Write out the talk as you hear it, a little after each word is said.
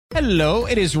Hello,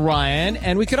 it is Ryan,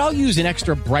 and we could all use an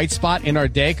extra bright spot in our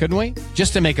day, couldn't we?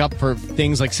 Just to make up for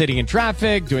things like sitting in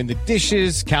traffic, doing the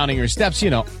dishes, counting your steps,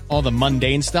 all the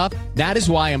mundane stuff. That is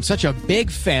why I'm such a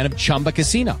big fan of Chumba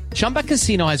Casino. Chumba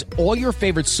Casino has all your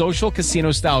favorite social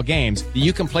casino-style games that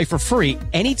you can play for free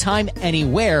anytime,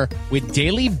 anywhere with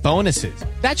daily bonuses.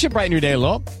 That should brighten your day a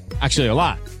little. Actually, a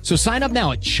lot. So sign up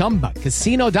now at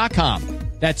ChumbaCasino.com.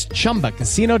 That's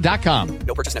ChumbaCasino.com.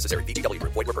 No purchase necessary. VGW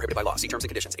Group. Void where prohibited by law. See terms and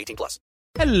conditions. 18+.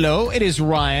 Hello, it is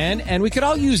Ryan, and we could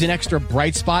all use an extra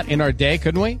bright spot in our day,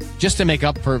 couldn't we? Just to make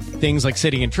up for things like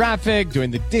sitting in traffic,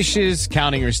 doing the dishes,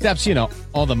 counting your steps,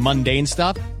 all the mundane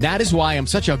stuff. That is why I'm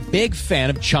such a big fan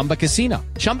of Chumba Casino.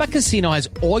 Chumba Casino has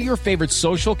all your favorite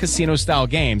social casino-style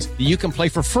games that you can play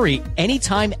for free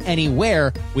anytime,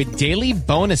 anywhere with daily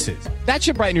bonuses. That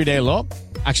should brighten your day a little.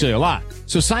 Actually, a lot.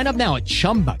 So sign up now at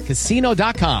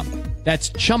ChumbaCasino.com.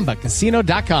 That's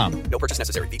ChumbaCasino.com. No purchase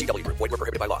necessary. VGW Group. Void where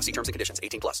prohibited by law. See terms and conditions.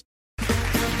 18+.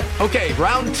 Okay,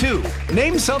 round two.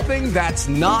 Name something that's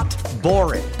not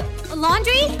boring. A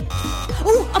laundry?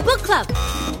 Ooh, a book club.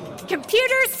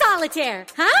 Computer solitaire,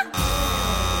 huh?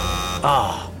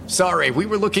 Ah, sorry. We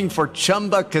were looking for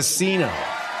Chumba Casino.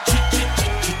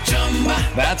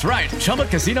 That's right.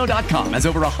 ChumbaCasino.com has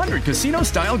over 100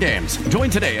 casino-style games. Join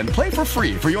today and play for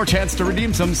free for your chance to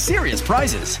redeem some serious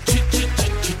prizes.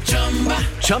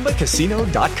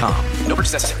 ChumbaCasino.com. No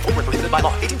purchase necessary. Void where prohibited by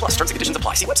law. 18+. Terms and conditions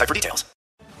apply. See website for details.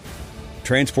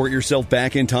 Transport yourself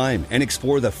back in time and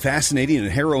explore the fascinating and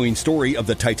harrowing story of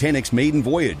the Titanic's maiden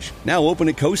voyage. Now open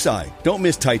at COSI. Don't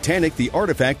miss Titanic, the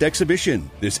Artifact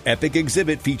Exhibition. This epic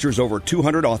exhibit features over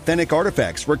 200 authentic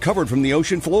artifacts recovered from the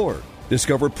ocean floor.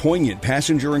 Discover poignant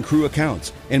passenger and crew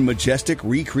accounts and majestic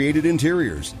recreated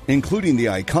interiors, including the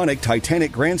iconic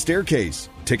Titanic Grand Staircase.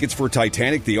 Tickets for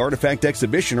Titanic, the Artifact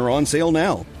Exhibition are on sale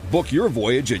now. Book your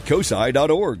voyage at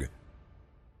COSI.org.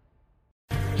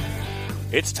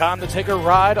 It's time to take a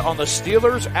ride on the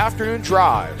Steelers Afternoon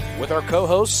Drive with our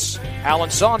co-hosts Alan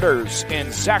Saunders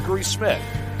and Zachary Smith.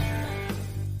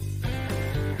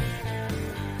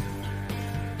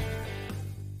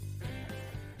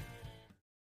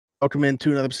 Welcome into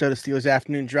another episode of Steelers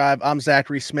Afternoon Drive. I'm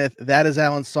Zachary Smith. That is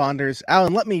Alan Saunders.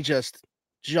 Alan, let me just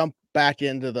jump back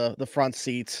into the front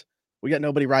seats. We got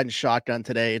nobody riding shotgun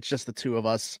today. It's just the two of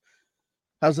us.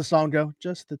 How's the song go?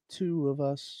 Just the two of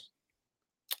us.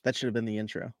 That should have been the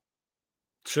intro.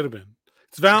 Should have been.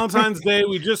 It's Valentine's Day.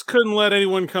 We just couldn't let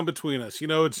anyone come between us.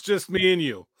 It's just me and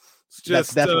you. It's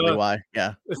just that's definitely why.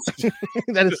 Yeah.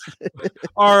 That is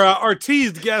our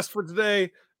teased guest for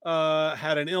today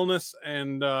had an illness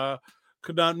and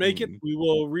could not make it. We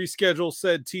will reschedule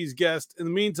said teased guest. In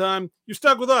the meantime, you're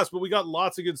stuck with us, but we got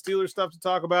lots of good Steelers stuff to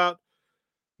talk about.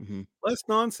 Less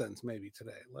nonsense maybe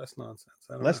today. Less nonsense.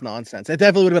 Less nonsense. It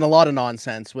definitely would have been a lot of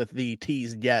nonsense with the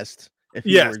teased guest. If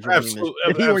he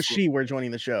or she were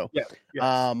joining the show.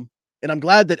 Yeah. And I'm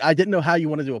glad that I didn't know how you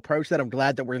wanted to approach that. I'm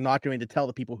glad that we're not going to tell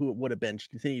the people who it would have been.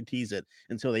 Continue to tease it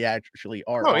until they actually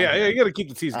are. Oh yeah. You got to keep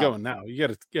the tease going now. You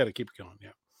got to keep it going. Yeah.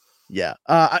 Yeah.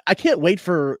 I can't wait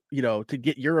for, to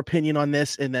get your opinion on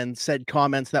this and then said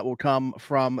comments that will come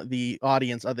from the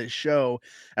audience of this show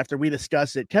after we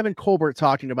discuss it. Kevin Colbert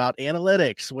talking about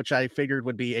analytics, which I figured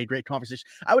would be a great conversation.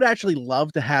 I would actually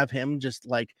love to have him just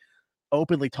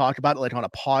openly talk about it on a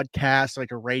podcast,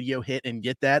 a radio hit, and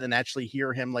get that and actually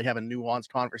hear him have a nuanced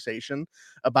conversation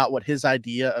about what his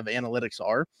idea of analytics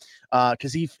are.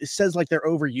 Because he says they're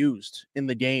overused in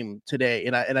the game today.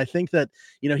 And I think that,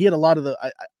 he had a lot of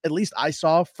at least I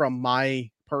saw from my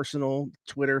personal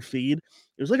Twitter feed,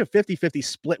 it was a 50-50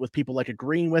 split with people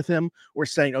agreeing with him or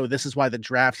saying, oh, this is why the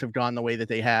drafts have gone the way that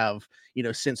they have,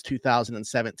 since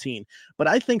 2017. But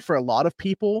I think for a lot of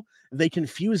people, they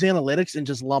confuse analytics and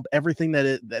just lump everything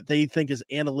that they think is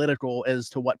analytical as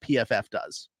to what PFF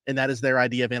does. And that is their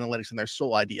idea of analytics and their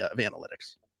sole idea of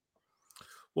analytics.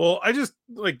 Well, I just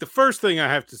the first thing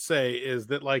I have to say is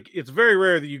that it's very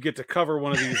rare that you get to cover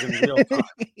one of these in real time.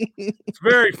 It's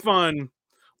very fun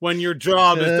when your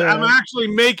job is I'm actually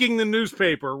making the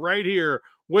newspaper right here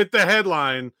with the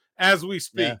headline as we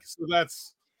speak. Yeah. So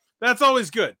that's always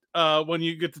good when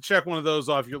you get to check one of those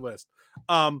off your list.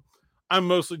 I'm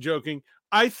mostly joking.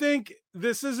 I think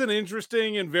this is an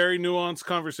interesting and very nuanced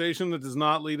conversation that does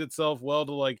not lead itself well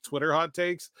to Twitter hot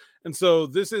takes. And so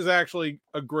this is actually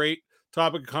a great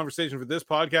topic of conversation for this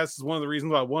podcast. This is one of the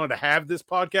reasons why I wanted to have this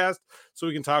podcast so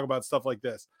we can talk about stuff like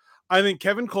this. I think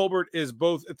Kevin Colbert is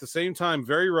both at the same time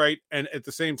very right and at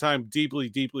the same time deeply,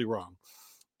 deeply wrong.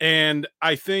 And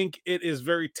I think it is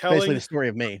very telling. Basically the story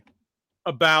of me.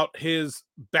 About his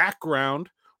background,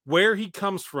 where he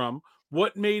comes from,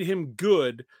 what made him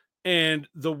good, And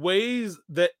the ways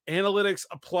that analytics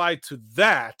apply to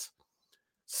that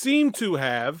seem to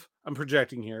have, I'm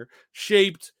projecting here,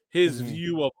 shaped his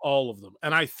view of all of them.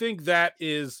 And I think that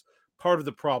is part of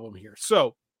the problem here.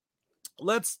 So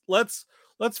let's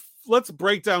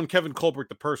break down Kevin Colbert,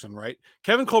 the person, right?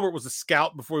 Kevin Colbert was a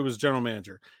scout before he was general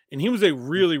manager, and he was a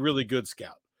really, really good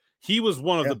scout. He was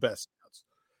one of the best scouts,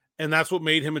 and that's what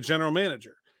made him a general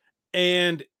manager.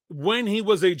 And when he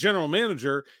was a general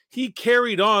manager, he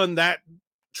carried on that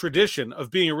tradition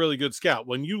of being a really good scout.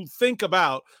 When you think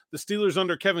about the Steelers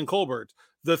under Kevin Colbert,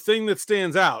 the thing that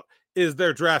stands out is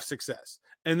their draft success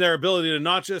and their ability to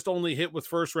not just only hit with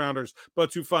first rounders,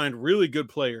 but to find really good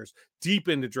players deep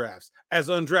into drafts as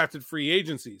undrafted free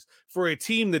agencies for a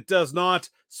team that does not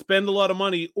spend a lot of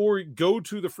money or go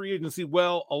to the free agency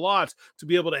well a lot, to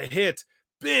be able to hit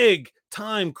big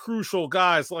time crucial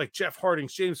guys like Jeff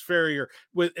Hardings, James Ferrier,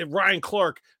 with Ryan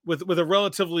Clark with a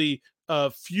relatively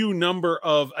few number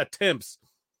of attempts.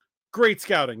 Great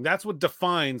scouting. That's what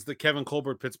defines the Kevin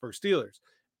Colbert Pittsburgh Steelers.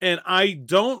 And I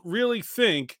don't really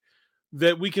think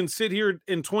that we can sit here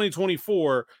in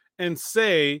 2024 and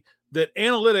say that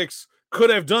analytics could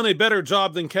have done a better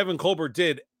job than Kevin Colbert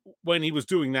did when he was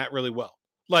doing that really well.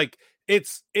 Like,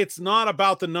 it's not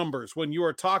about the numbers. When you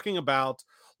are talking about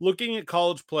looking at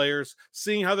college players,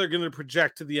 seeing how they're going to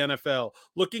project to the NFL,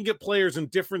 looking at players in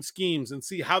different schemes and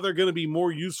see how they're going to be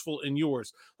more useful in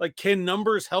yours. Like, can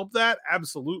numbers help that?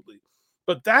 Absolutely.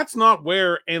 But that's not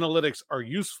where analytics are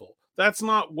useful. That's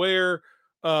not where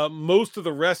most of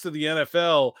the rest of the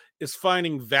NFL is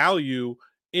finding value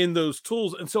in those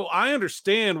tools. And so I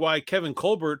understand why Kevin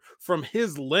Colbert, from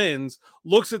his lens,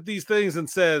 looks at these things and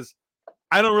says,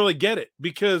 I don't really get it,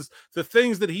 because the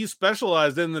things that he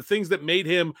specialized in, the things that made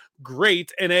him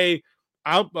great and a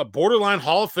borderline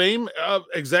Hall of Fame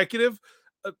executive,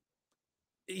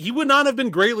 he would not have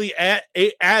been greatly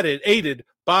aided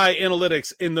by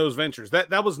analytics in those ventures.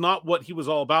 That was not what he was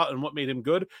all about and what made him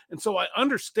good. And so I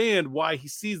understand why he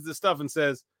sees this stuff and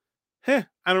says, I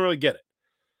don't really get it.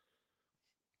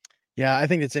 Yeah, I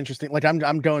think it's interesting. Like,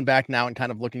 I'm going back now and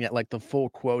kind of looking at like the full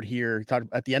quote here.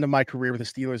 At the end of my career with the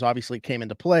Steelers, obviously came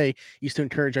into play. Used to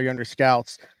encourage our younger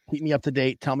scouts, keep me up to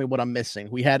date, tell me what I'm missing.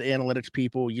 We had analytics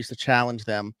people, used to challenge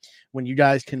them. When you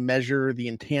guys can measure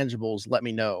the intangibles, let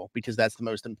me know, because that's the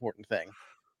most important thing.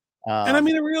 And I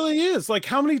mean, it really is. Like,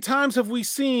 how many times have we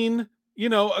seen,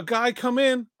 a guy come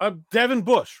in, a Devin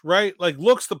Bush, right? Like,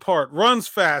 looks the part, runs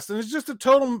fast, and it's just a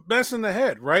total mess in the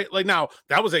head, right? Like, now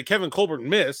that was a Kevin Colbert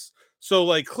miss. So,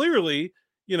 like, clearly,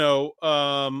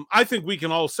 I think we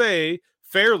can all say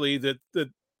fairly that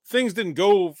things didn't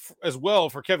go as well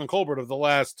for Kevin Colbert of the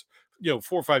last, 4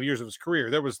 or 5 years of his career.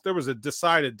 There was a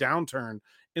decided downturn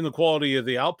in the quality of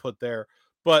the output there.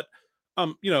 But,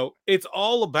 it's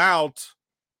all about,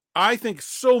 I think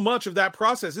so much of that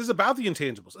process is about the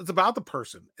intangibles. It's about the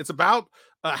person. It's about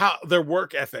how their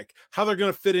work ethic, how they're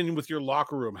going to fit in with your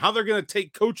locker room, how they're going to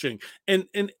take coaching. And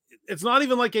it's not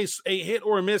even like a hit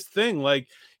or a miss thing. Like,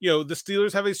 the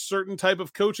Steelers have a certain type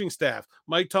of coaching staff.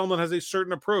 Mike Tomlin has a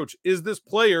certain approach. Is this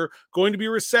player going to be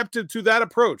receptive to that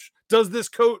approach? Does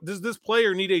this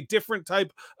player need a different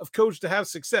type of coach to have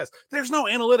success? There's no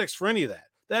analytics for any of that.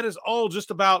 That is all just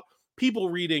about people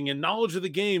reading and knowledge of the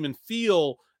game and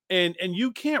feel. And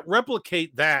you can't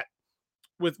replicate that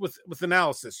with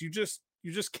analysis. You just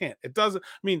can't. It doesn't.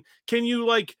 I mean, can you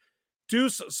like do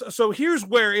so? Here's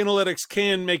where analytics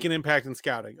can make an impact in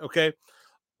scouting. Okay,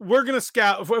 we're gonna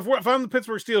scout. If I'm the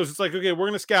Pittsburgh Steelers, it's like, okay, we're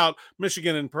gonna scout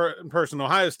Michigan in person,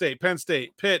 Ohio State, Penn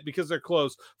State, Pitt because they're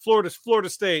close, Florida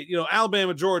State,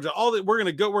 Alabama, Georgia. We're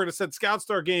gonna send scouts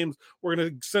to our games. We're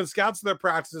gonna send scouts to their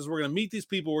practices. We're gonna meet these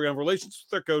people. We're gonna have relations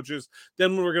with their coaches.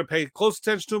 Then we're gonna pay close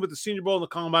attention to them at the Senior Bowl and the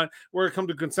Combine. We're gonna come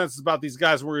to consensus about these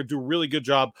guys, and we're gonna do a really good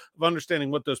job of understanding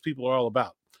what those people are all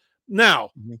about. Now,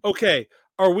 okay,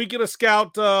 are we gonna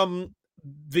scout the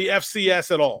FCS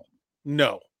at all?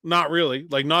 No. Not really,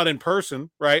 like not in person,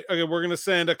 right? Okay, we're going to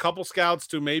send a couple scouts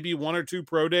to maybe 1 or 2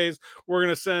 pro days. We're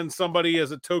going to send somebody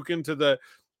as a token to the,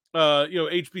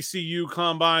 HBCU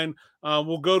combine.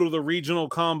 We'll go to the regional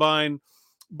combine,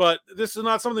 but this is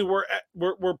not something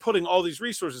we're putting all these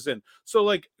resources in. So,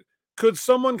 like, could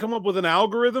someone come up with an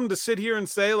algorithm to sit here and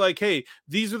say, like, hey,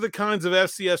 these are the kinds of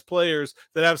FCS players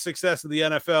that have success in the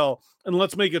NFL, and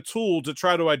let's make a tool to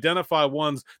try to identify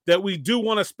ones that we do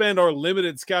want to spend our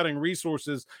limited scouting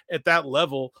resources at that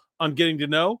level on getting to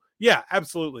know? Yeah,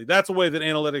 absolutely. That's a way that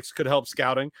analytics could help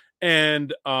scouting.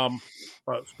 And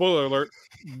spoiler alert,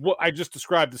 what I just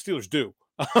described, the Steelers do.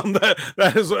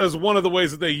 That is one of the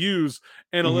ways that they use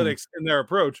analytics in their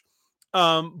approach.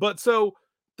 But so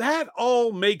that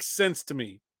all makes sense to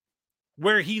me.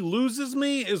 Where he loses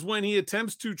me is when he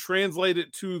attempts to translate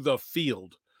it to the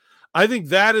field. I think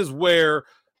that is where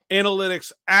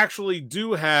analytics actually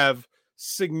do have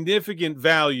significant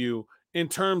value in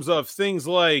terms of things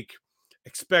like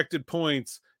expected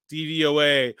points,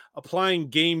 DVOA, applying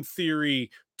game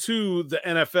theory to the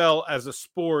NFL as a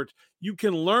sport. You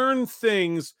can learn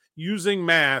things using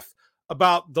math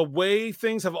about the way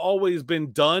things have always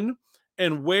been done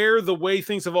and where the way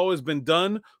things have always been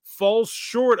done falls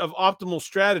short of optimal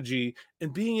strategy,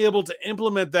 and being able to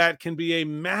implement that can be a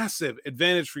massive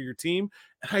advantage for your team.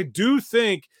 And I do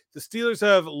think the Steelers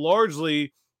have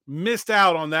largely missed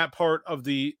out on that part of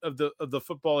the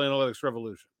football analytics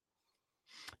revolution.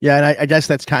 Yeah, and I guess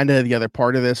that's kind of the other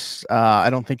part of this.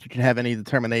 I don't think you can have any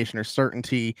determination or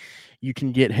certainty. You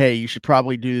can get, hey, you should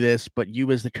probably do this, but you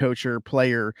as the coach or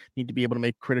player need to be able to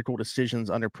make critical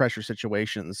decisions under pressure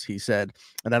situations, he said.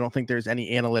 And I don't think there's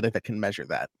any analytic that can measure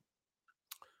that.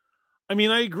 I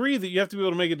mean, I agree that you have to be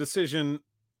able to make a decision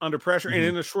under pressure and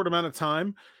in a short amount of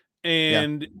time.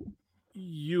 And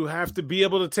you have to be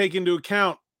able to take into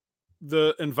account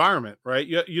the environment, right?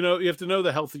 You know, you have to know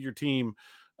the health of your team,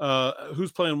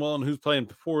 who's playing well and who's playing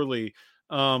poorly,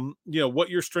 you know, what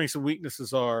your strengths and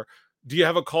weaknesses are. Do you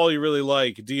have a call you really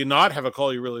like? Do you not have a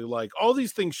call you really like? All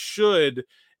these things should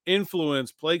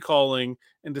influence play calling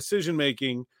and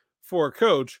decision-making for a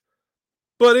coach,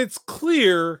 but it's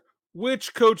clear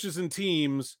which coaches and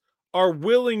teams are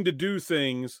willing to do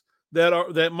things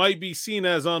that might be seen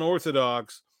as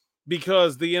unorthodox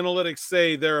because the analytics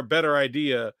say they're a better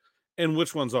idea and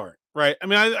which ones aren't, right? I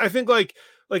mean, I think like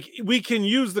we can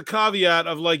use the caveat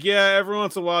of like, yeah, every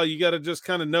once in a while you got to just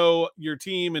kind of know your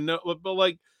team and know, but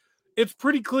like, it's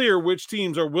pretty clear which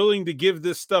teams are willing to give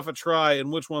this stuff a try and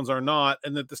which ones are not,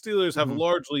 and that the Steelers have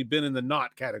largely been in the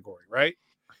not category, right?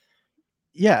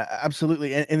 Yeah,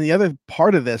 absolutely. And the other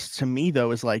part of this to me,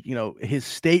 though, is like, you know, his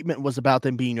statement was about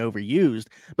them being overused,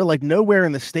 but like nowhere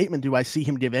in the statement do I see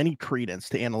him give any credence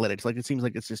to analytics. Like it seems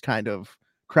like it's just kind of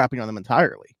crapping on them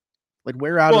entirely. Like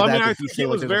where out of that I did he think say it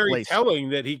was like, very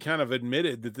telling that he kind of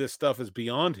admitted that this stuff is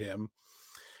beyond him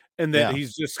and that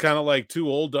he's just kind of like too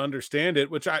old to understand it,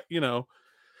 which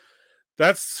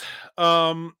that's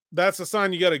a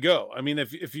sign you got to go. I mean,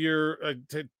 if you're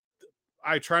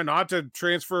I try not to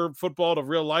transfer football to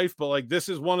real life, but like this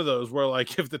is one of those where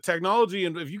like if the technology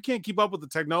and if you can't keep up with the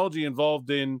technology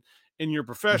involved in your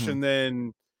profession,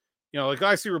 then you know, like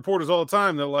I see reporters all the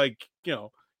time that like, you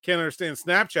know, can't understand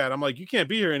Snapchat. I'm like, you can't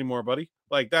be here anymore, buddy.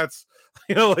 Like that's,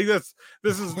 you know, like this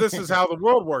is how the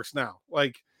world works now.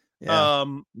 Like,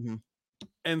 and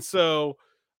so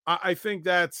I think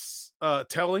that's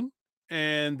telling,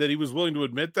 and that he was willing to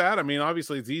admit that. I mean,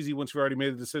 obviously it's easy once you've already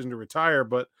made the decision to retire,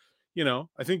 but you know,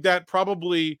 I think that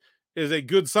probably is a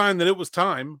good sign that it was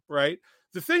time, right?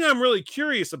 The thing I'm really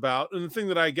curious about, and the thing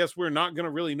that I guess we're not going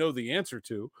to really know the answer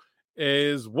to,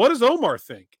 is what does Omar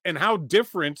think, and how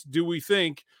different do we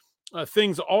think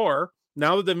things are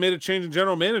now that they've made a change in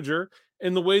general manager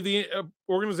in the way the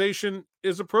organization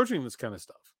is approaching this kind of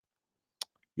stuff?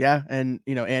 Yeah, and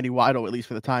you know, Andy Weidel, at least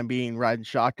for the time being, riding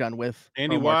shotgun with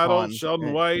Andy Omar Weidel, Khan.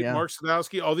 Sheldon White, Mark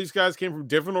Sadowski, all these guys came from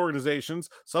different organizations,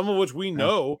 some of which we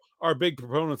know are big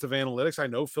proponents of analytics. I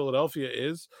know Philadelphia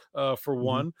is, for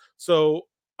one. So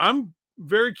I'm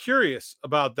very curious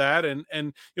about that. And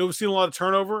you know, we've seen a lot of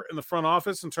turnover in the front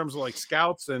office in terms of like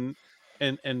scouts and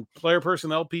player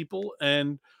personnel people.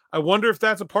 And I wonder if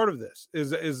that's a part of this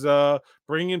is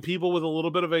bringing in people with a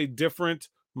little bit of a different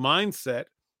mindset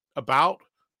about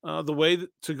the way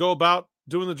to go about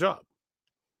doing the job.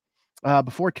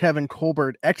 Before Kevin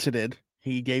Colbert exited,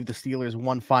 he gave the Steelers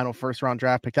one final first-round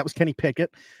draft pick. That was Kenny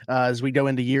Pickett. As we go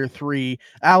into year 3,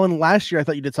 Alan, last year I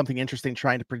thought you did something interesting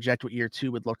trying to project what year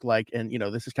 2 would look like, and you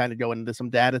know this is kind of going into some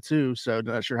data too. So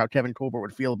not sure how Kevin Colbert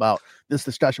would feel about this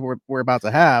discussion we're about to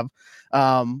have.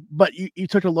 But you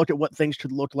took a look at what things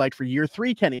could look like for year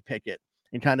 3, Kenny Pickett,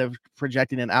 and kind of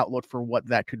projecting an outlook for what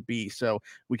that could be. So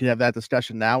we could have that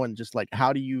discussion now, and just like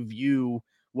how do you view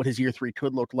what his year 3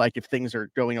 could look like if things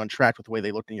are going on track with the way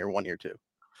they looked in year 1, year 2?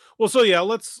 Well, so yeah,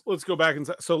 let's go back and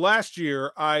so last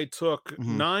year I took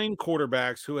 9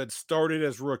 quarterbacks who had started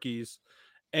as rookies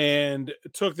and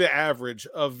took the average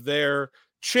of their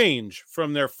change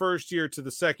from their first year to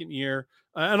the second year,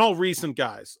 and all recent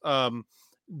guys: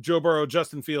 Joe Burrow,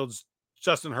 Justin Fields,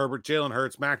 Justin Herbert, Jalen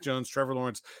Hurts, Mac Jones, Trevor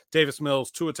Lawrence, Davis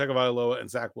Mills, Tua Tagovailoa, and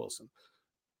Zach Wilson.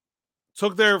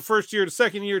 Took their first year to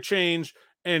second year change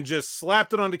and just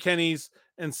slapped it onto Kenny's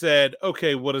and said,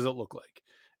 okay, what does it look like?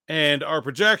 And our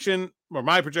projection, or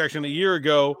my projection a year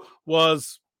ago,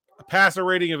 was a passer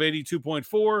rating of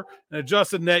 82.4, an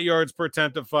adjusted net yards per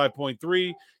attempt of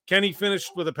 5.3. Kenny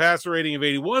finished with a passer rating of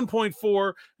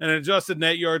 81.4 and an adjusted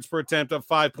net yards per attempt of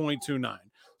 5.29.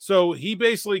 So he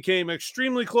basically came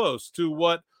extremely close to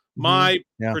what my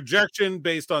projection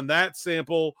based on that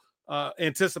sample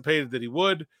anticipated that he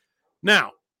would.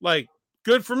 Now, like,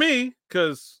 good for me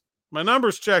because my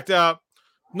numbers checked out.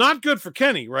 Not good for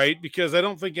Kenny, right? Because I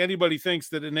don't think anybody thinks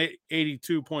that an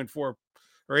 82.4 or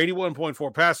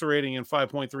 81.4 passer rating and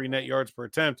 5.3 net yards per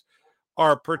attempt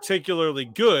are particularly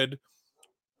good.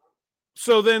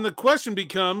 So then the question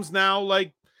becomes now,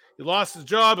 like, he lost his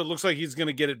job. It looks like he's going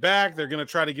to get it back. They're going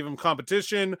to try to give him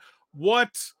competition.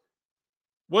 What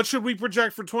should we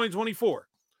project for 2024?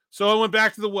 So I went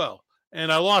back to the well, and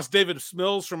I lost David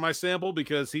Mills from my sample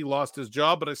because he lost his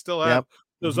job, but I still have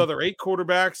those other 8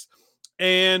 quarterbacks.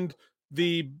 And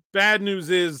the bad news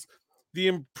is the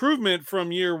improvement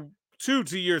from year 2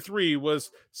 to year 3 was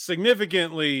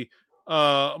significantly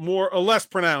more or less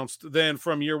pronounced than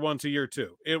from year 1 to year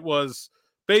 2. It was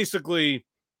basically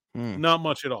not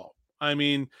much at all. I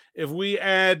mean, if we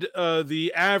add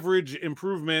the average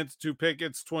improvement to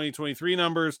Pickett's 2023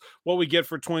 numbers, what we get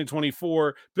for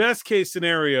 2024, best case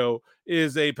scenario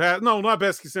is not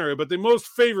best case scenario, but the most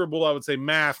favorable, I would say,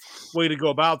 math way to go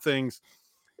about things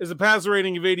is a passer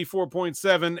rating of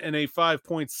 84.7 and a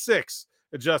 5.6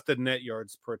 adjusted net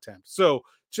yards per attempt. So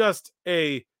just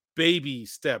a baby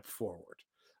step forward.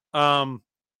 I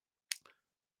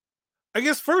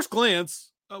guess first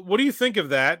glance, what do you think of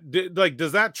that?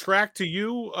 Does that track to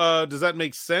you? Does that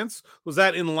make sense? Was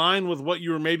that in line with what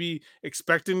you were maybe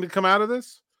expecting to come out of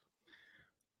this?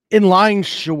 In line,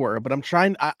 sure, but I'm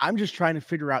just trying to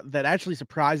figure out. That actually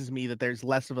surprises me that there's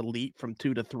less of a leap from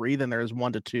 2 to 3 than there is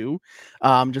 1 to 2.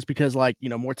 Just because, like,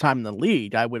 more time in the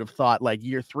league, I would have thought like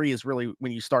year 3 is really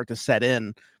when you start to set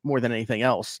in more than anything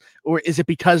else. Or is it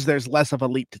because there's less of a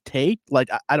leap to take? Like,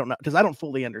 I don't know, because I don't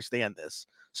fully understand this.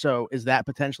 So is that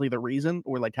potentially the reason,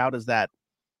 or like how do you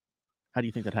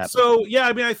think that happens? So yeah,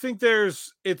 I mean, I think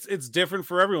it's different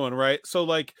for everyone, right? So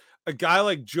like a guy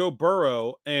like Joe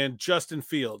Burrow and Justin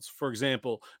Fields, for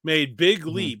example, made big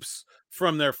leaps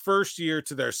from their first year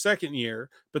to their second year,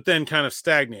 but then kind of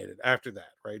stagnated after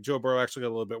that, right? Joe Burrow actually got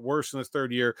a little bit worse in his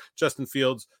third year. Justin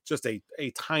Fields just a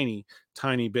tiny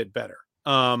bit better.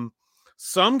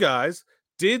 Some guys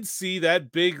did see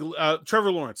that big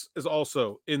Trevor Lawrence is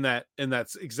also in that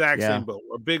exact same boat.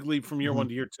 A big leap from year 1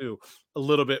 to year 2, a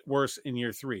little bit worse in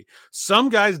year 3. Some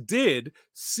guys did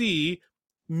see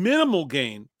minimal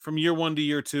gain from year 1 to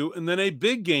year 2 and then a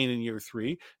big gain in year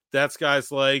 3. That's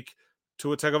guys like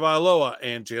Tua Tagovailoa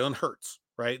and Jalen Hurts,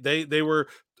 right? They were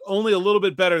only a little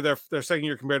bit better their second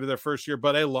year compared to their first year,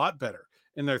 but a lot better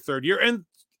in their third year. And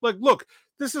like, look,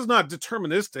 this is not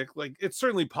deterministic. Like, it's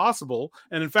certainly possible.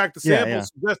 And in fact, the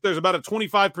samples suggest there's about a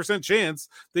 25% chance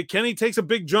that Kenny takes a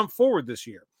big jump forward this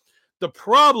year. The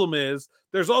problem is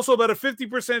there's also about a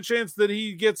 50% chance that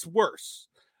he gets worse.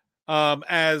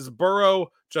 As Burrow,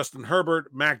 Justin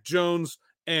Herbert, Mac Jones,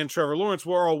 and Trevor Lawrence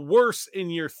were all worse in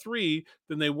year 3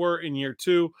 than they were in year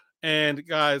 2. And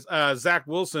guys, Zach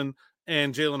Wilson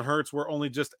and Jalen Hurts were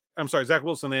Zach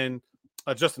Wilson and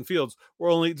Justin Fields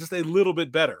were only just a little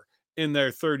bit better in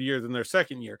their third year than their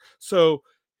second year. So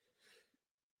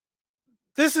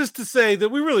this is to say that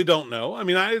we really don't know. I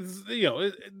mean,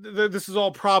 this is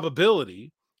all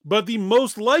probability, but the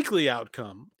most likely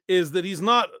outcome is that he's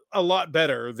not a lot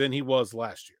better than he was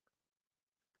last year.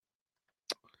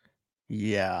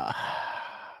 Yeah,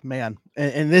 man.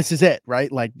 And this is it,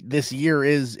 right? Like, this year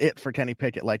is it for Kenny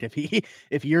Pickett. Like,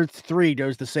 if year 3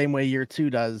 goes the same way year 2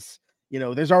 does,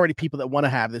 there's already people that want to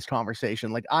have this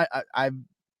conversation. Like, I've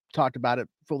talked about it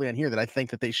fully on here that I think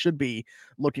that they should be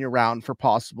looking around for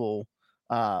possible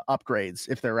upgrades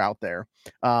if they're out there.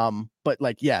 But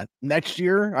like, yeah, next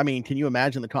year, I mean, can you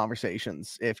imagine the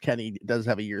conversations if Kenny does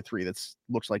have a year 3 that's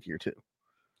looks like year 2?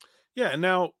 Yeah. And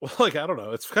now, like, I don't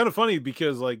know. It's kind of funny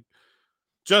because like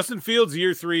Justin Fields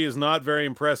year 3 is not very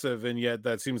impressive. And yet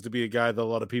that seems to be a guy that a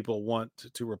lot of people want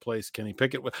to replace Kenny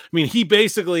Pickett with. I mean, he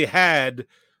basically had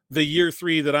the year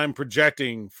 3 that I'm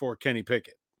projecting for Kenny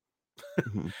Pickett.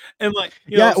 And like,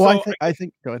 I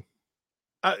think go ahead.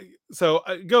 Go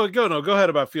ahead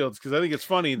about Fields, because I think it's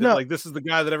funny that like this is the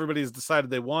guy that everybody's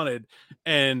decided they wanted,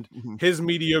 and his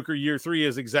mediocre year 3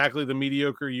 is exactly the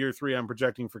mediocre year 3 I'm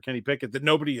projecting for Kenny Pickett that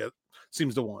nobody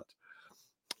seems to want.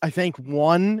 I think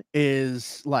one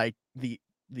is like the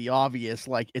obvious,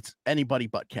 like it's anybody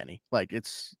but Kenny. Like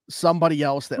it's somebody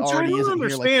else that already isn't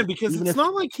here. Like, because it's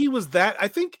not like he was that. I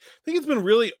think it's been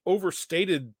really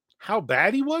overstated how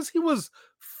bad he was. He was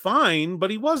fine, but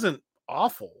he wasn't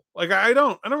awful. Like I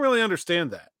don't really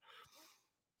understand that.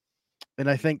 And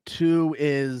I think 2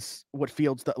 is what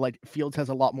Fields like. Fields has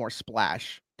a lot more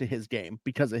splash to his game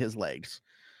because of his legs.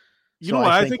 You know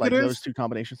what I think like it is? those two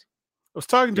combinations. I was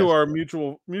talking to our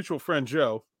mutual friend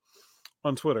Joe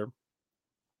on Twitter.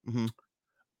 Mm-hmm.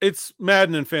 It's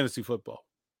Madden and fantasy football.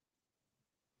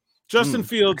 Justin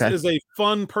Fields is a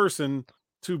fun person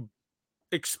to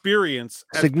experience.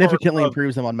 Significantly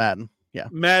improves him on Madden. Yeah,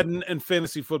 Madden and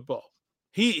fantasy football.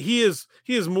 He is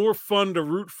more fun to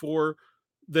root for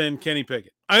than Kenny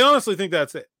Pickett. I honestly think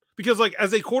that's it, because like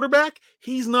as a quarterback,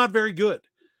 he's not very good,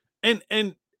 and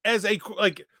as a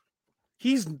like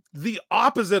he's the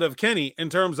opposite of Kenny in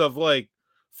terms of like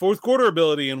fourth quarter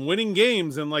ability and winning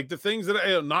games and like the things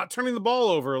that not turning the ball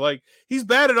over. Like he's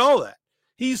bad at all that.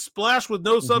 He's splashed with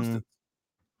no substance,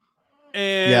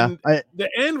 and the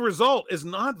end result is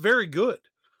not very good.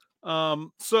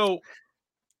 So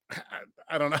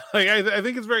I don't know. Like, I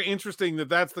think it's very interesting that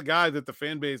that's the guy that the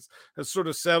fan base has sort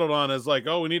of settled on as like,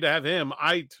 oh, we need to have him.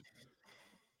 I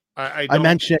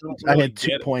mentioned I had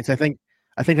 2 points. I think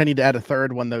I need to add a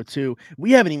third one though too.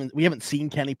 We haven't seen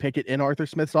Kenny Pickett in Arthur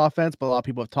Smith's offense, but a lot of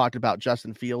people have talked about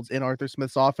Justin Fields in Arthur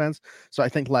Smith's offense. So I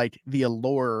think like the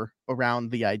allure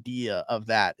around the idea of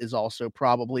that is also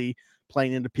probably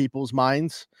playing into people's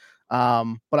minds.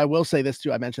 But I will say this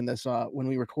too. I mentioned this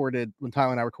when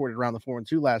Tyler and I recorded around the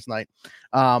 4-2 last night.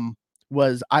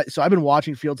 So I've been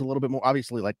watching Fields a little bit more.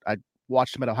 Obviously, like I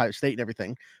watched him at Ohio State and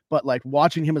everything, but like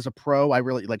watching him as a pro, I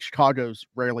really like Chicago's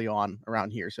rarely on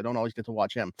around here, so don't always get to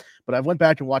watch him. But I've went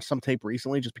back and watched some tape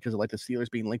recently just because of like the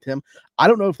Steelers being linked to him. I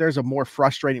don't know if there's a more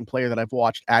frustrating player that I've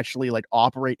watched actually like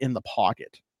operate in the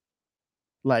pocket.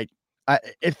 Like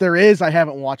if there is, I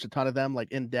haven't watched a ton of them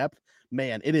like in depth.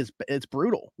 Man, it's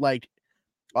brutal. Like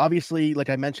obviously, like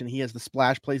I mentioned, he has the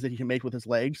splash plays that he can make with his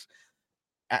legs.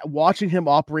 Watching him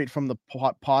operate from the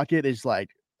pocket is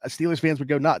like Steelers fans would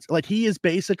go nuts. Like he is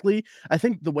basically, I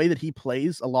think the way that he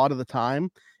plays a lot of the time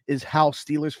is how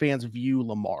Steelers fans view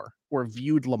Lamar or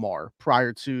viewed Lamar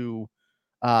prior to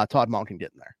Todd Monken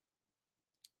getting there.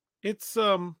 It's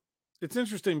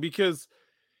interesting because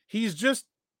he's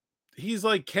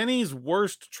like Kenny's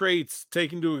worst traits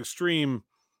taken to extreme,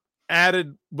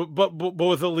 added but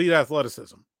with elite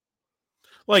athleticism.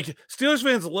 Like Steelers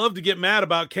fans love to get mad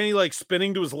about Kenny like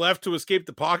spinning to his left to escape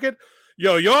the pocket.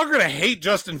 Yo, y'all gonna hate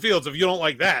Justin Fields if you don't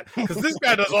like that, because this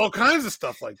guy does all kinds of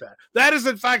stuff like that. That is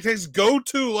in fact his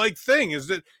go-to like thing, is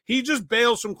that he just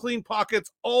bails from clean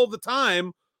pockets all the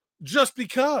time just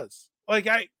because. Like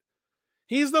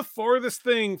he's the farthest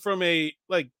thing from a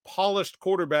like polished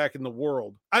quarterback in the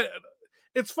world.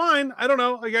 It's fine. I don't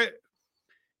know. Like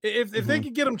if they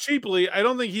could get him cheaply, I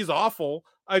don't think he's awful.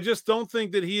 I just don't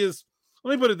think that he is.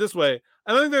 Let me put it this way.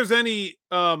 I don't think there's any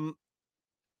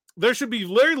there should be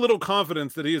very little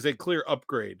confidence that he is a clear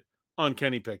upgrade on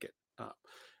Kenny Pickett.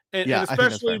 And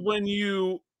especially when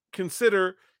you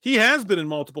consider he has been in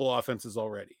multiple offenses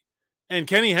already and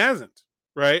Kenny hasn't,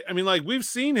 right? I mean, like we've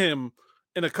seen him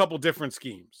in a couple different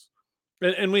schemes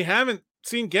and we haven't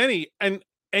seen Kenny and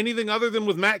anything other than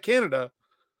with Matt Canada.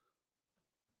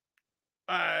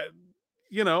 I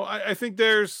think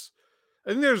there's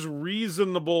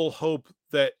reasonable hope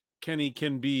that Kenny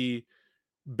can be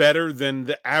better than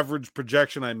the average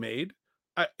projection I made.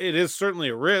 It is certainly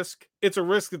a risk. It's a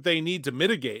risk that they need to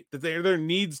mitigate, that there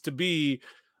needs to be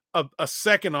a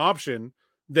second option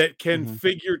that can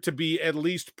figure to be at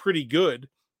least pretty good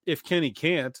if Kenny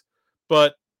can't.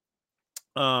 But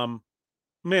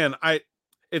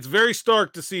it's very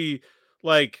stark to see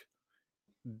like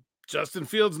Justin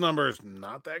Fields' numbers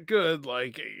not that good.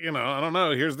 Like, I don't know.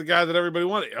 Here's the guy that everybody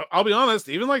wanted. I'll be honest,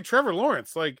 even like Trevor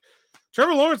Lawrence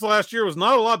last year was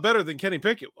not a lot better than Kenny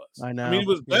Pickett was. I know. I mean, he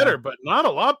was better, but not a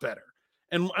lot better.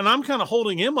 And I'm kind of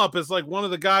holding him up as like one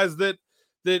of the guys that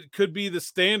could be the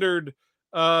standard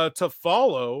to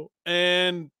follow.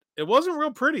 And it wasn't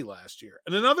real pretty last year.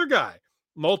 And another guy,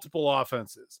 multiple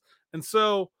offenses. And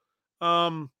so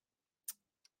I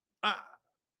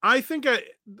think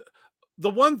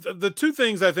the two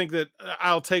things I think that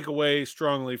I'll take away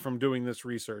strongly from doing this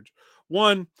research.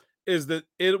 One is that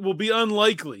it will be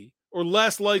unlikely or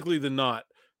less likely than not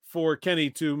for Kenny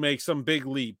to make some big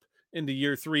leap into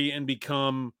year 3 and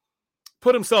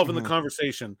put himself in the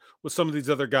conversation with some of these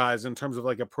other guys in terms of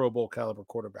like a Pro Bowl caliber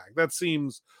quarterback. That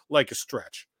seems like a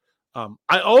stretch.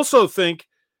 I also think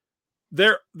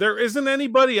there isn't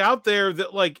anybody out there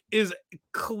that like is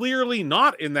clearly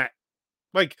not in that.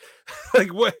 Like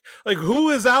who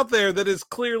is out there that is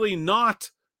clearly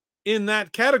not in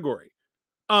that category?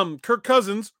 Kirk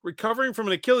Cousins, recovering from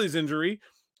an Achilles injury,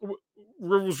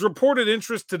 was reported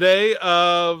interest today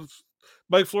of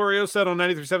Mike Florio said on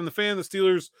 93.7 The Fan, the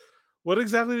Steelers, what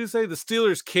exactly did he say? The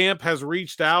Steelers camp has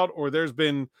reached out, or there's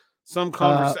been some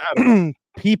conversation.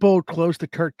 People close to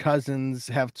Kirk Cousins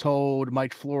have told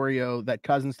Mike Florio that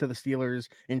Cousins to the Steelers,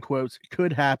 in quotes,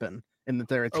 could happen and that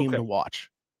they're a team to watch.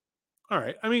 All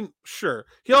right. I mean, sure.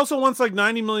 He also wants like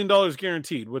 $90 million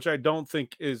guaranteed, which I don't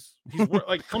think is he's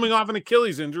like coming off an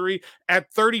Achilles injury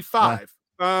at 35.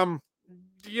 I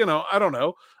don't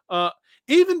know.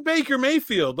 Even Baker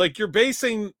Mayfield, like you're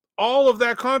basing all of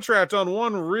that contract on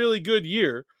one really good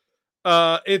year.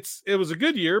 It was a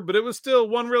good year, but it was still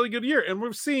one really good year. And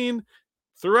we've seen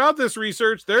throughout this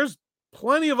research, there's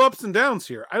plenty of ups and downs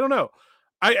here. I don't know.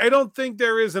 I don't think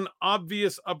there is an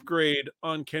obvious upgrade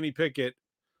on Kenny Pickett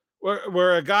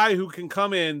where a guy who can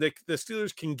come in that the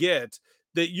Steelers can get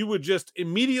that you would just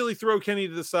immediately throw Kenny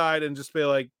to the side and just be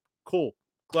like, cool,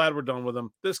 glad we're done with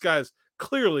him. This guy's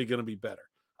clearly going to be better.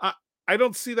 I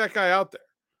don't see that guy out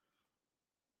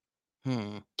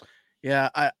there. Yeah,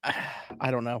 I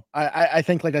don't know. I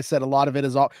think, like I said, a lot of it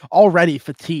is already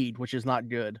fatigued, which is not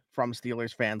good from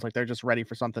Steelers fans. Like they're just ready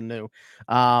for something new.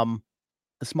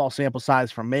 The small sample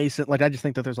size from Mason, like I just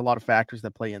think that there's a lot of factors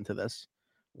that play into this,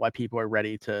 why people are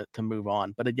ready to move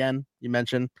on. But again, you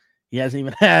mentioned he hasn't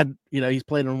even had, he's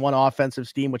played in one offensive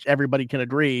scheme, which everybody can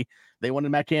agree they wanted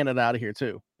Matt Canada out of here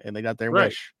too, and they got their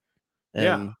wish.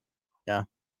 And, yeah.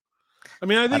 I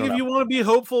mean, I think if you want to be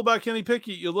hopeful about Kenny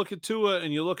Pickett, you look at Tua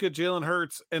and you look at Jalen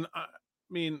Hurts, and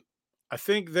I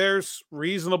think there's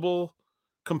reasonable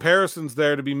comparisons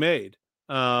there to be made.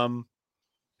 Will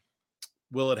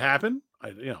it happen? I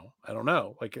don't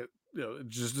know. Like it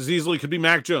just as easily could be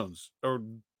Mac Jones or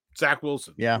Zach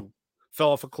Wilson. Who fell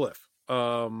off a cliff.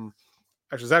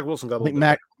 Actually, Zach Wilson got.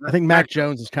 I think Mac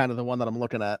Jones is kind of the one that I'm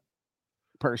looking at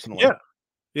personally.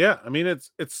 Yeah. I mean,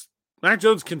 it's Mac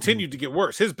Jones continued to get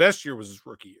worse. His best year was his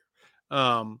rookie year.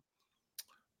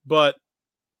 But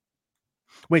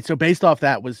wait, so based off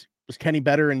that, was Kenny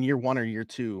better in year 1 or year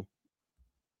 2?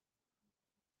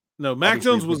 No, Mac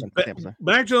Jones was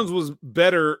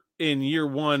better in year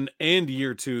 1 and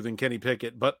year 2 than Kenny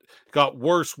Pickett, but got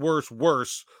worse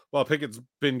while Pickett's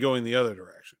been going the other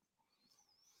direction.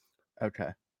 Okay.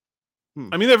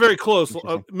 I mean, they're very close.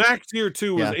 Mac's year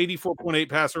 2 was 84.8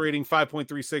 passer rating,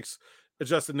 5.36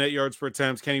 adjusted net yards per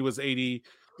attempt. Kenny was 81.4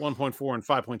 and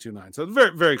 5.29. So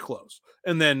very, very close.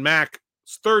 And then Mac's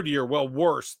third year,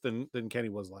 worse than Kenny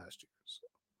was last year.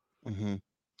 So.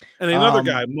 And another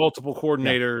guy, multiple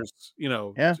coordinators,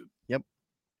 Yep.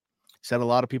 Said a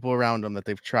lot of people around him that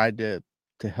they've tried to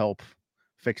help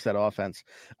fix that offense.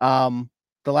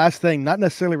 The last thing, not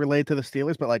necessarily related to the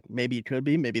Steelers, but like maybe it could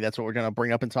be. Maybe that's what we're going to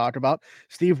bring up and talk about.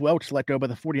 Steve Welch let go by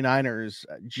the 49ers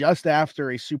just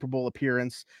after a Super Bowl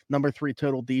appearance, number 3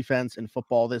 total defense in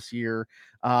football this year.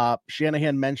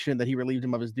 Shanahan mentioned that he relieved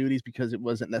him of his duties because it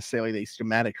wasn't necessarily the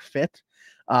schematic fit,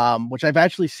 which I've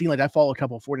actually seen. Like I follow a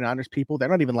couple of 49ers people. They're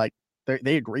not even like,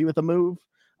 they agree with the move.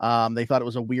 They thought it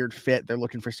was a weird fit. They're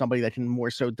looking for somebody that can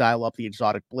more so dial up the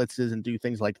exotic blitzes and do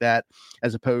things like that,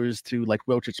 as opposed to like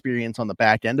Welch experience on the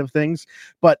back end of things.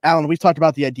 But Alan, we've talked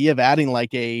about the idea of adding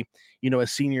like a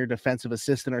senior defensive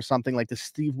assistant or something. Like, does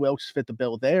Steve Welch fit the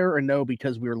bill there or no?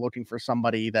 Because we were looking for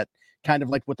somebody that kind of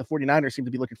like what the 49ers seem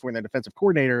to be looking for in their defensive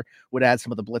coordinator would add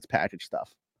some of the blitz package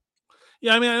stuff.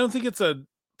 Yeah. I mean, I don't think it's a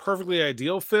perfectly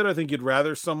ideal fit. I think you'd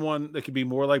rather someone that could be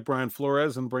more like Brian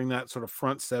Flores and bring that sort of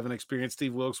front 7 experience.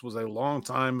 Steve Wilkes was a long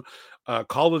time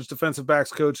college defensive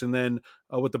backs coach, and then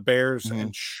with the Bears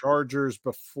and Chargers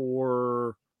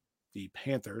before the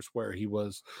Panthers, where he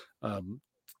was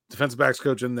defensive backs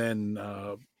coach and then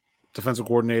defensive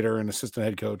coordinator and assistant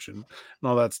head coach and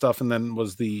all that stuff, and then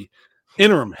was the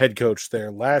interim head coach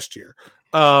there last year.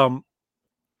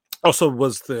 Also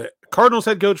was the Cardinals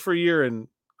head coach for a year, and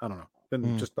I don't know.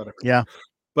 Just about everything. Yeah.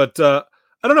 But I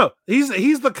don't know.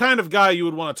 He's the kind of guy you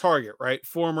would want to target, right?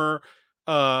 Former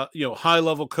high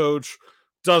level coach,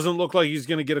 doesn't look like he's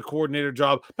going to get a coordinator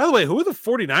job. By the way, who are the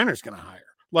 49ers going to hire?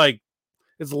 Like,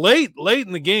 it's late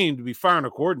in the game to be firing a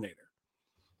coordinator.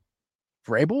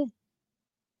 Vrabel?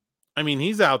 I mean,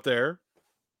 he's out there.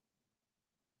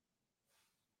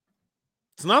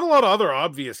 It's not a lot of other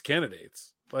obvious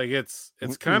candidates. Like it's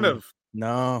kind of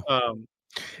no.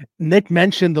 Nick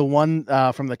mentioned the one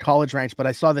from the college ranks, but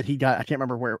I saw that I can't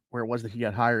remember where it was that he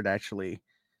got hired actually.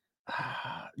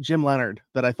 Jim Leonard,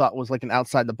 that I thought was like an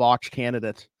outside the box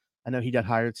candidate. I know he got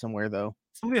hired somewhere though.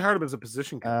 Somebody hired him as a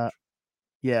position coach.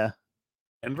 Yeah.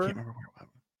 Denver? I can't remember where it was.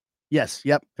 Yes.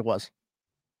 Yep. It was.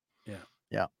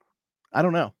 Yeah. I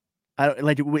don't know. I don't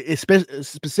like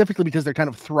specifically because they're kind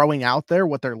of throwing out there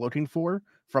what they're looking for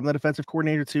from the defensive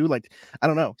coordinator too. Like, I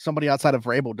don't know. Somebody outside of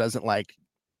Vrabel doesn't like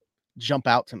jump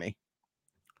out to me.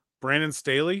 Brandon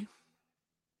Staley.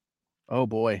 Oh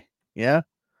boy. Yeah.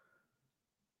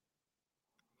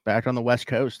 Back on the West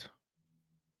Coast.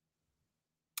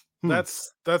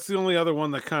 That's the only other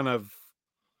one that kind of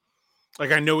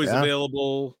like I know he's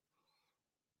available.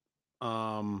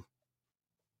 That's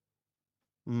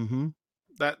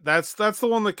the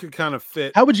one that could kind of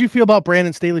fit. How would you feel about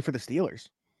Brandon Staley for the Steelers?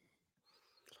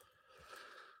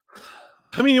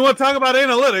 I mean, you want to talk about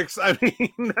analytics? I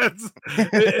mean, that's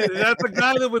a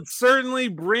guy that would certainly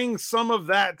bring some of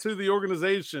that to the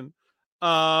organization.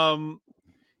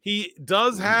 He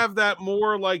does have that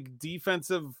more like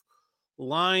defensive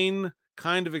line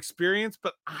kind of experience,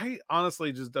 but I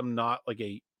honestly just am not like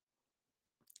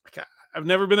I've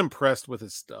never been impressed with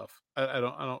his stuff. I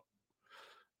don't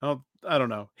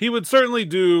know. He would certainly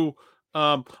do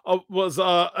was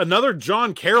another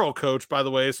John Carroll coach, by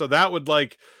the way, so that would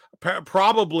like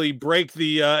probably break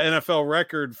the NFL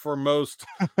record for most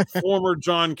former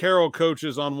John Carroll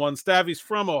coaches on one staff. He's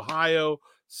from Ohio,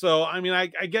 so I mean I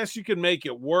guess you can make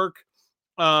it work,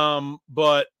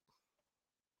 but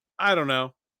I don't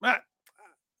know.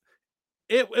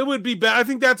 It would be bad. I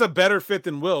think that's a better fit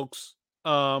than Wilkes.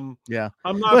 I'm not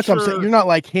sure. What I'm saying. You're not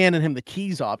like handing him the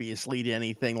keys, obviously, to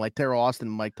anything like Terrell Austin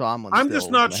and Mike Tomlin. I'm just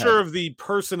not sure of the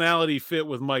personality fit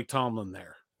with Mike Tomlin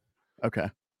there. Okay.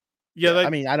 Yeah, like, I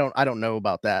mean, I don't know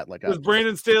about that. Like, does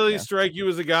Brandon Staley strike you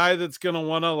as a guy that's gonna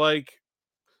want to like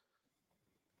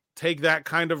take that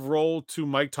kind of role to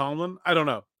Mike Tomlin? I don't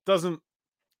know.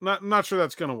 Not sure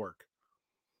that's gonna work.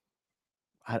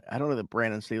 I don't know that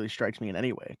Brandon Staley strikes me in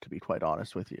any way, to be quite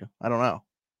honest with you. I don't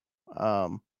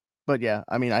know. But yeah,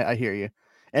 I mean, I hear you.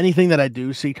 Anything that I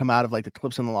do see come out of like the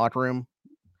clips in the locker room,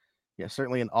 yeah,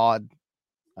 certainly an odd.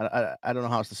 I don't know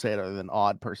how else to say it other than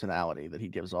odd personality that he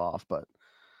gives off. But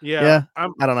yeah, I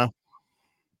don't know.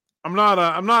 I'm not.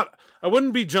 I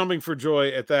wouldn't be jumping for joy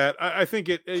at that. I think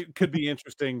it could be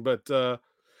interesting, but I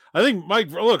think Mike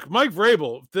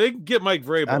Vrabel. If they get Mike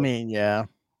Vrabel, I mean, yeah,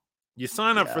 you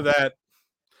sign up for that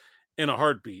in a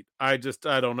heartbeat. I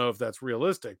don't know if that's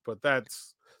realistic, but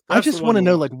that's I just want to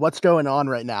know like what's going on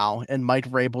right now in Mike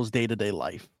Vrabel's day-to-day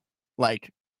life.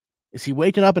 Like, is he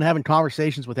waking up and having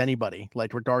conversations with anybody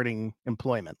like regarding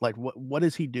employment? Like what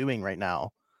is he doing right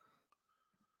now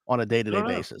on a day-to-day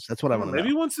basis? That's what I want to know. Maybe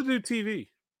he wants to do TV.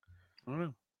 I don't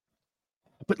know.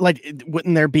 But like,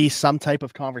 wouldn't there be some type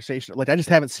of conversation? Like, I just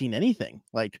haven't seen anything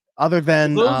like other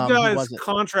than those guys'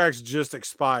 contracts just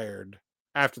expired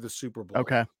after the Super Bowl.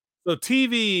 Okay. So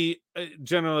TV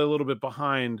generally a little bit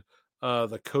behind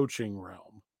the coaching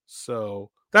realm.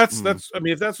 So that's I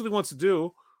mean, if that's what he wants to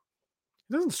do,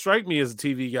 it doesn't strike me as a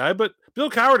TV guy, but Bill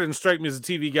Cowher didn't strike me as a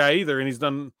TV guy either, and he's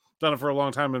done it for a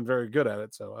long time and very good at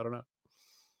it. So I don't know.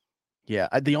 Yeah,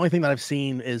 the only thing that I've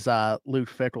seen is Luke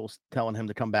Fickell's telling him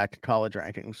to come back to college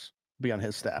rankings, be on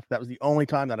his staff. That was the only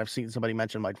time that I've seen somebody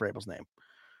mention Mike Vrabel's name.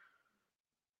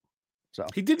 So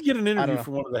he did get an interview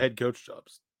for one of the head coach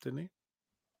jobs, didn't he?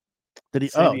 Did he?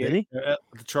 Did he? The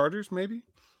Chargers, maybe.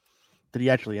 Did he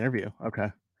actually interview? Okay,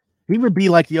 he would be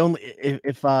like the only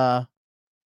if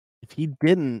he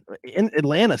didn't. In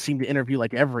Atlanta, seemed to interview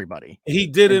like everybody. He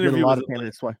did interview a lot of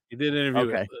candidates. He did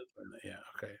interview. Okay.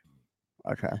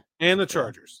 Okay. And the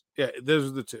Chargers. Yeah, those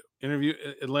are the two. Interview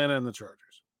Atlanta and the Chargers.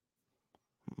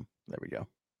 There we go.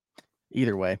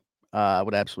 Either way, I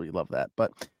would absolutely love that.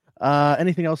 But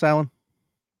anything else, Alan?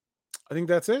 I think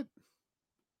that's it.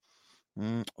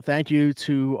 Thank you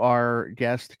to our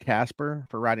guest Casper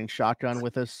for riding shotgun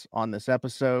with us on this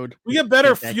episode. We get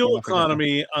better fuel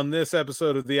economy on this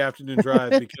episode of the Afternoon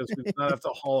Drive because we do not have to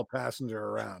haul a passenger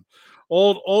around.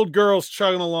 Old girls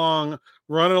chugging along,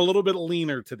 running a little bit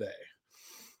leaner today.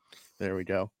 There we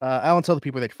go. Alan, tell the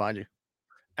people they can find you.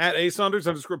 At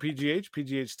 @Saunders_PGH,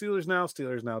 PGH Steelers Now,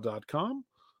 SteelersNow.com.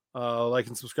 Like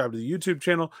and subscribe to the YouTube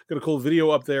channel. Got a cool video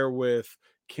up there with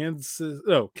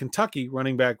Kentucky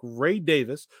running back Ray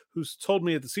Davis, who's told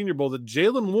me at the Senior Bowl that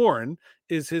Jaylen Warren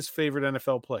is his favorite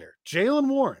NFL player. Jaylen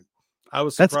Warren. I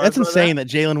was surprised. That's insane that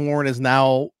Jaylen Warren is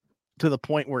now to the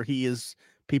point where he is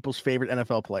people's favorite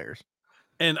NFL players.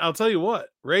 And I'll tell you what,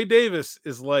 Ray Davis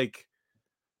is like,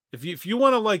 if you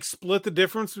want to like split the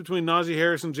difference between Najee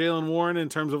Harris and Jaylen Warren in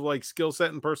terms of like skill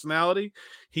set and personality,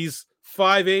 he's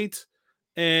 5'8"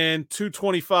 and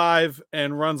 225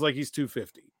 and runs like he's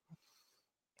 250.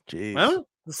 Jeez. Well,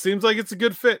 it seems like it's a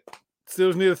good fit.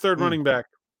 Steelers need a third running back.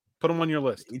 Put him on your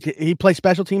list. He play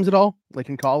special teams at all? Like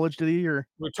in college, did he? Or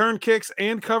return kicks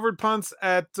and covered punts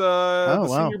at the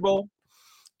Senior Bowl,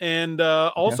 and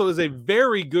also is a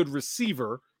very good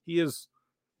receiver. He is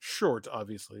short,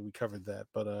 obviously. We covered that,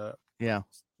 but yeah,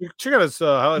 check out his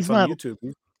highlights on YouTube.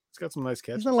 He's got some nice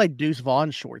catches. He's not like Deuce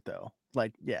Vaughn short though.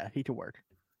 Like, yeah, he could work.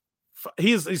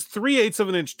 He's 3/8 of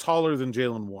an inch taller than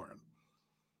Jaylen Warren.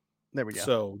 There we go.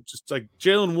 So just like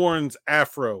Jaylen Warren's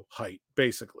afro height,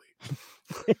 basically.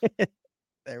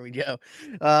 There we go.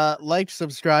 Like,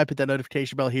 subscribe, hit that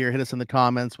notification bell here. Hit us in the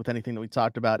comments with anything that we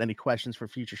talked about, any questions for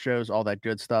future shows, all that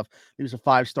good stuff. Leave us a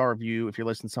 5-star review if you're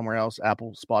listening somewhere else,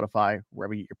 Apple, Spotify,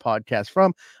 wherever you get your podcast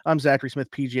from. I'm Zachary Smith,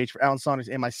 PGH, for Alan Saunders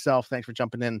and myself. Thanks for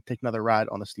jumping in. Take another ride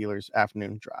on the Steelers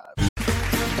Afternoon Drive.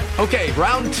 Okay,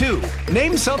 round 2.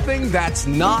 Name something that's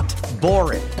not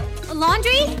boring. A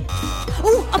laundry?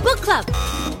 Ooh, a book club.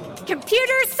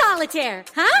 Computer solitaire,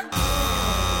 huh?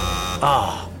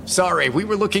 Sorry, we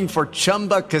were looking for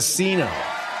Chumba Casino.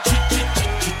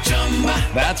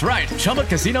 That's right.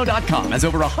 ChumbaCasino.com has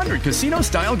over 100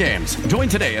 casino-style games. Join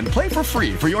today and play for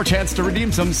free for your chance to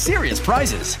redeem some serious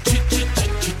prizes.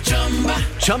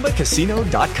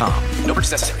 ChumbaCasino.com. No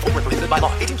purchase necessary. Void where prohibited by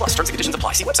law. 18+ terms and conditions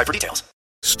apply. See website for details.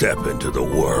 Step into the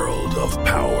world of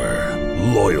power,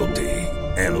 loyalty,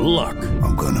 and luck.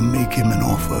 I'm gonna make him an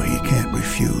offer he can't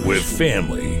refuse. With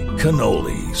family,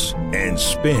 cannolis, and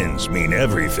spins mean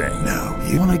everything. Now,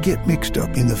 you wanna get mixed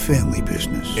up in the family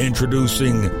business.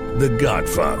 Introducing The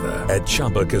Godfather at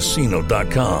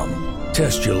ChumbaCasino.com.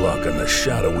 Test your luck in the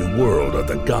shadowy world of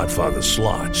The Godfather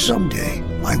slot. Someday,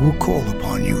 I will call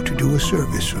upon you to do a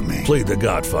service for me. Play The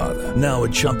Godfather, now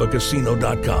at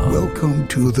ChumbaCasino.com. Welcome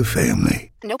to the family.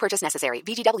 No purchase necessary.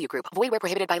 VGW Group. Void where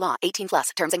prohibited by law.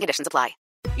 18+. Terms and conditions apply.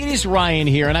 It is Ryan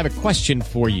here, and I have a question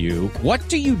for you. What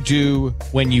do you do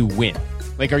when you win?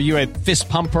 Like, are you a fist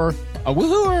pumper, a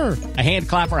woohooer, a hand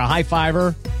clapper, a high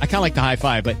fiver? I kind of like the high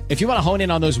five, but if you want to hone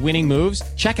in on those winning moves,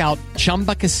 check out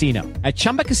Chumba Casino. At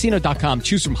ChumbaCasino.com,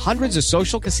 choose from hundreds of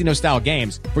social casino-style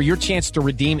games for your chance to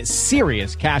redeem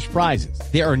serious cash prizes.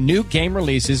 There are new game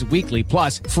releases weekly,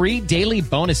 plus free daily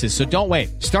bonuses. So don't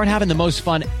wait. Start having the most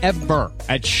fun ever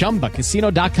at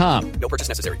ChumbaCasino.com. No purchase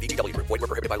necessary. VGW Group. Void where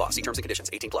prohibited by law. See terms and conditions.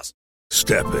 18+.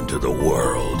 Step into the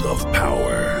world of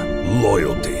power,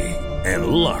 loyalty, and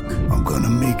luck. I'm gonna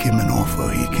make him an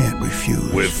offer he can't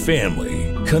refuse. With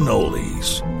family,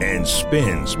 cannolis, and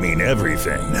spins mean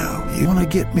everything. Now, you wanna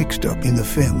get mixed up in the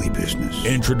family business.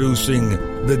 Introducing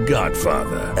The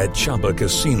Godfather at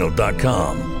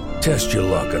ChumbaCasino.com. Test your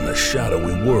luck in the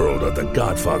shadowy world of The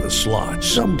Godfather slot.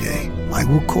 Someday, I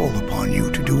will call upon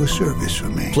you to do a service for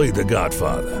me. Play The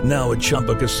Godfather, now at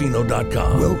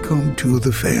ChumbaCasino.com. Welcome to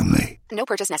the family. No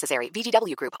purchase necessary.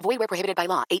 VGW Group. Void where prohibited by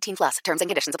law. 18+. Terms and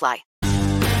conditions apply.